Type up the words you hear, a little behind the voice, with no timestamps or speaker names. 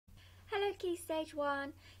Becky, Stage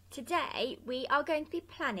 1. Today we are going to be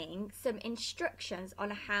planning some instructions on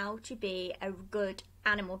how to be a good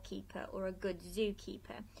animal keeper or a good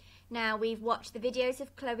zookeeper. Now, we've watched the videos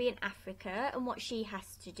of Chloe in Africa and what she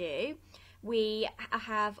has to do. We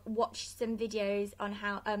have watched some videos on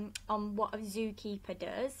how on what a zookeeper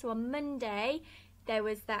does. So on Monday there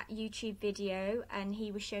was that YouTube video and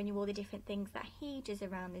he was showing you all the different things that he does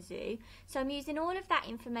around the zoo. So I'm using all of that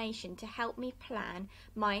information to help me plan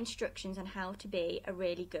my instructions on how to be a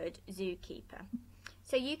really good zookeeper.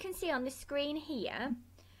 So you can see on the screen here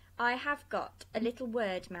I have got a little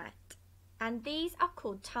word mat, and these are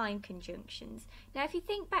called time conjunctions. Now if you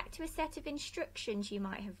think back to a set of instructions you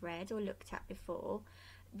might have read or looked at before,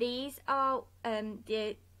 these are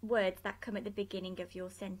the words that come at the beginning of your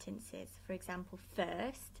sentences. For example,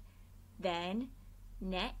 first, then,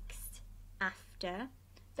 next, after,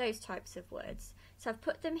 those types of words. So I've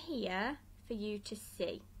put them here for you to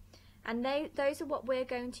see. And those are what we're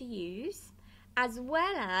going to use, as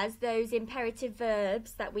well as those imperative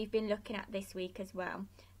verbs that we've been looking at this week as well.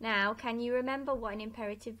 Now, can you remember what an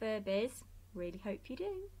imperative verb is? Really hope you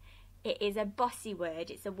do. It is a bossy word.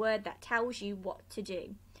 It's a word that tells you what to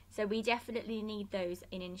do. So we definitely need those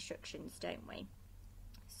in instructions, don't we?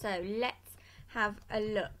 So let's have a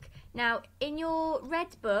look. Now, in your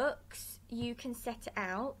red books, you can set it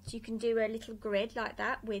out. You can do a little grid like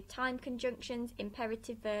that with time conjunctions,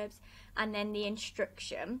 imperative verbs, and then the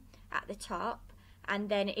instruction at the top. And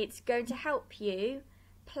then it's going to help you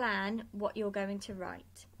plan what you're going to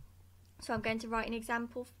write. So I'm going to write an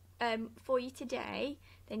example for you today.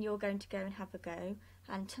 Then you're going to go and have a go.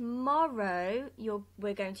 And tomorrow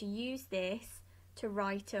we're going to use this to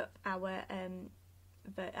write up our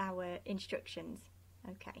instructions.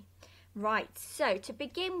 Okay, right, so to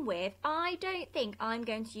begin with, I don't think I'm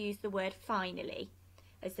going to use the word finally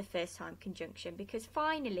as the first time conjunction, because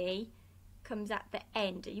finally comes at the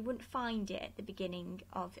end. You wouldn't find it at the beginning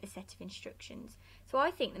of a set of instructions. So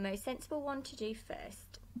I think the most sensible one to do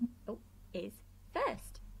first is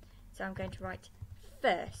first. So I'm going to write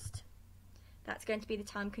first. That's going to be the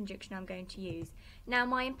time conjunction I'm going to use. Now,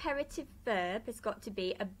 my imperative verb has got to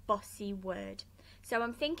be a bossy word. So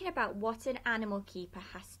I'm thinking about what an animal keeper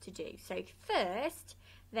has to do. So first,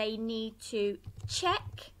 they need to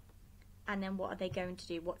check, and then what are they going to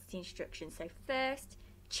do? What's the instruction? So first,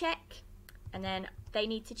 check, and then they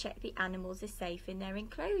need to check the animals are safe in their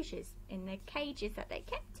enclosures, in their cages that they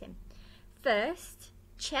kept in. First,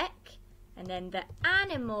 check, and then the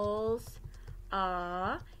animals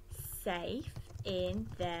are safe in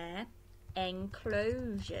their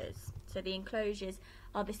enclosures. So the enclosures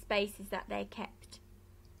are the spaces that they kept.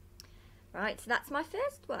 Right, so that's my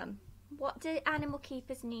first one. What do animal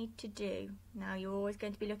keepers need to do? Now you're always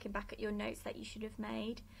going to be looking back at your notes that you should have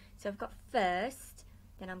made. So I've got first,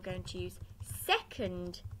 then I'm going to use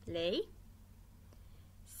secondly,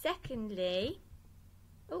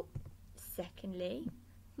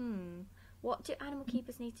 what do animal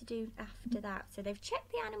keepers need to do after that? So they've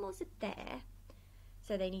checked the animals are there.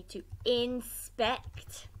 So they need to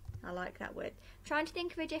inspect. I like that word. I'm trying to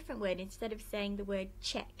think of a different word instead of saying the word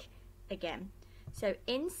check again. So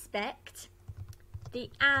inspect the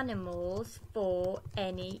animals for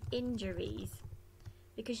any injuries.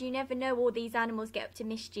 Because you never know, all these animals get up to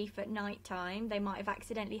mischief at night time. They might have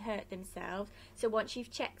accidentally hurt themselves. So once you've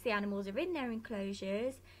checked the animals are in their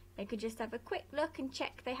enclosures, they could just have a quick look and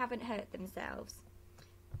check they haven't hurt themselves.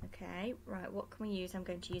 Okay, right, what can we use? I'm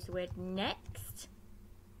going to use the word next.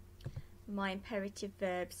 My imperative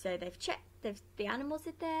verb. So they've checked, the animals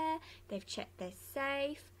are there, they've checked they're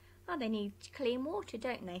safe. Oh, they need clean water,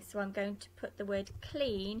 don't they? So I'm going to put the word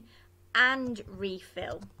clean and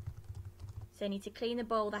refill. So they need to clean the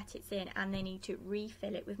bowl that it's in, and they need to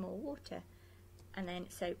refill it with more water. And then,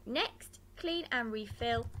 so next, clean and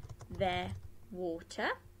refill their water.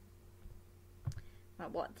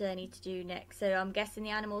 Right, what do they need to do next? So I'm guessing the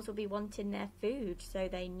animals will be wanting their food, so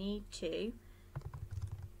they need to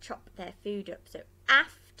chop their food up. So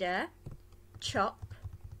after, chop,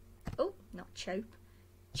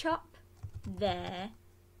 chop their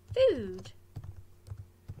food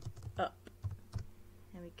up.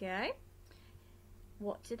 There we go.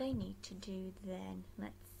 What do they need to do then?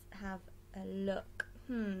 Let's have a look.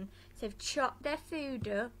 So they've chopped their food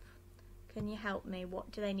up. Can you help me? What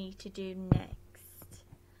do they need to do next?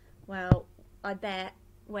 Well, I bet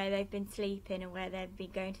where they've been sleeping and where they've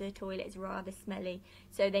been going to the toilet is rather smelly,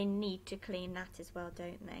 so they need to clean that as well,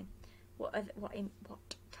 don't they? What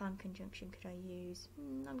time conjunction could I use?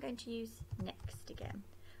 I'm going to use next again.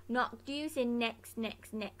 I'm not using next.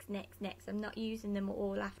 I'm not using them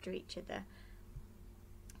all after each other.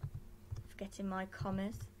 Forgetting my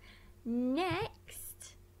commas.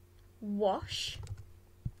 Next, wash,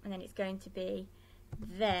 and then it's going to be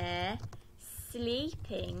their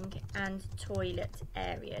sleeping and toilet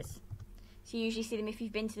areas. So you usually see them, if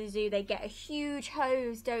you've been to the zoo, they get a huge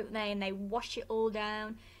hose, don't they, and they wash it all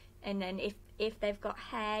down. And then if they've got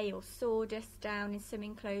hay or sawdust down in some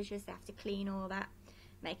enclosures, they have to clean all that,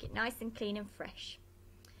 make it nice and clean and fresh.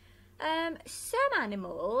 Some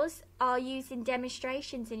animals are used in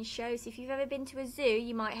demonstrations in shows. If you've ever been to a zoo,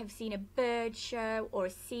 you might have seen a bird show or a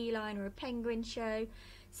sea lion or a penguin show.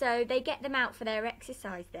 So they get them out for their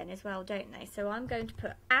exercise then as well, don't they? So I'm going to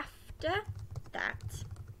put after that,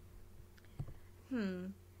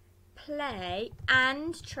 play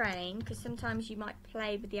and train, because sometimes you might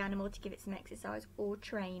play with the animal to give it some exercise or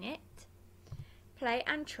train it. Play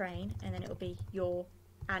and train, and then it will be your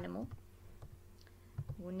animal.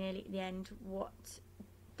 We're nearly at the end.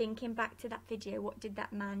 Thinking back to that video, what did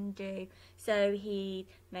that man do? So he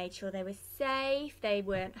made sure they were safe, they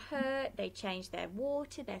weren't hurt, they changed their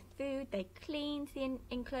water, their food, they cleaned the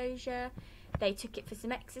enclosure, they took it for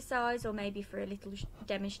some exercise or maybe for a little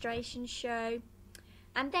demonstration show.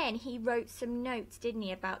 And then he wrote some notes, didn't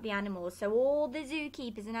he, about the animals. So all the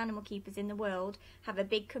zookeepers and animal keepers in the world have a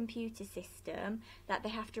big computer system that they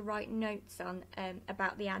have to write notes on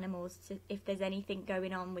about the animals if there's anything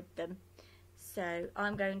going on with them. So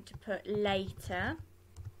I'm going to put later,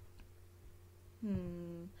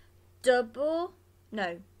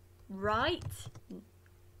 write, and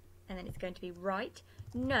then it's going to be write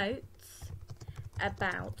notes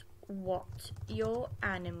about what your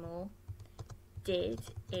animal did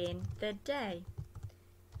in the day.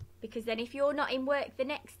 Because then if you're not in work the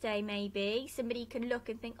next day, maybe somebody can look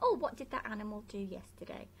and think, oh, what did that animal do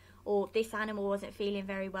yesterday? Or this animal wasn't feeling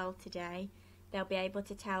very well today. They'll be able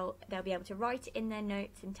to write it in their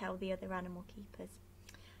notes and tell the other animal keepers.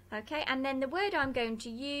 Okay, and then the word I'm going to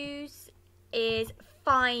use is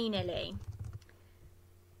finally.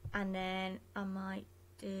 And then I might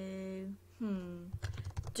do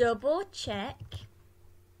double check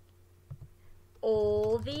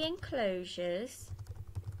all the enclosures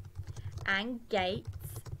and gates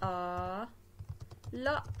are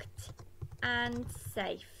locked and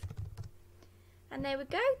safe. And there we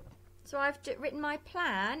go. So I've written my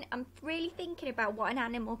plan. I'm really thinking about what an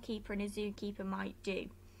animal keeper and a zookeeper might do.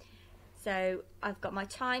 So I've got my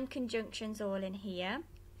time conjunctions all in here.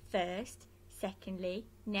 First, secondly,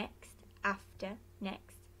 next, after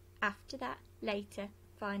that, later,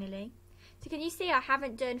 finally. So can you see I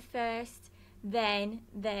haven't done first, then,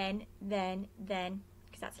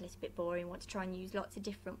 because that's a little bit boring. I want to try and use lots of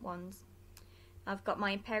different ones. I've got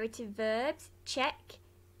my imperative verbs, check,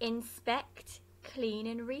 inspect, clean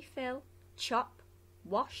and refill, chop,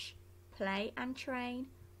 wash, play and train,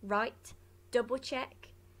 write, double check.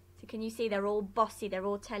 So can you see they're all bossy, they're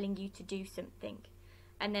all telling you to do something.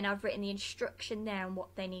 And then I've written the instruction there and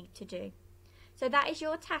what they need to do. So that is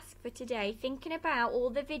your task for today, thinking about all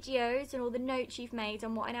the videos and all the notes you've made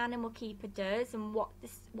on what an animal keeper does and what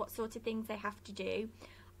sort of things they have to do.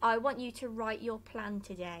 I want you to write your plan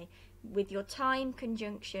today with your time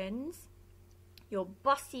conjunctions, your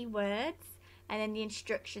bossy words, and then the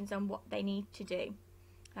instructions on what they need to do.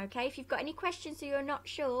 Okay, if you've got any questions or you're not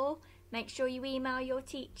sure, make sure you email your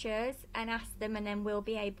teachers and ask them, and then we'll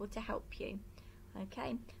be able to help you.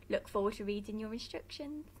 Okay, look forward to reading your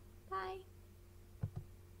instructions. Bye.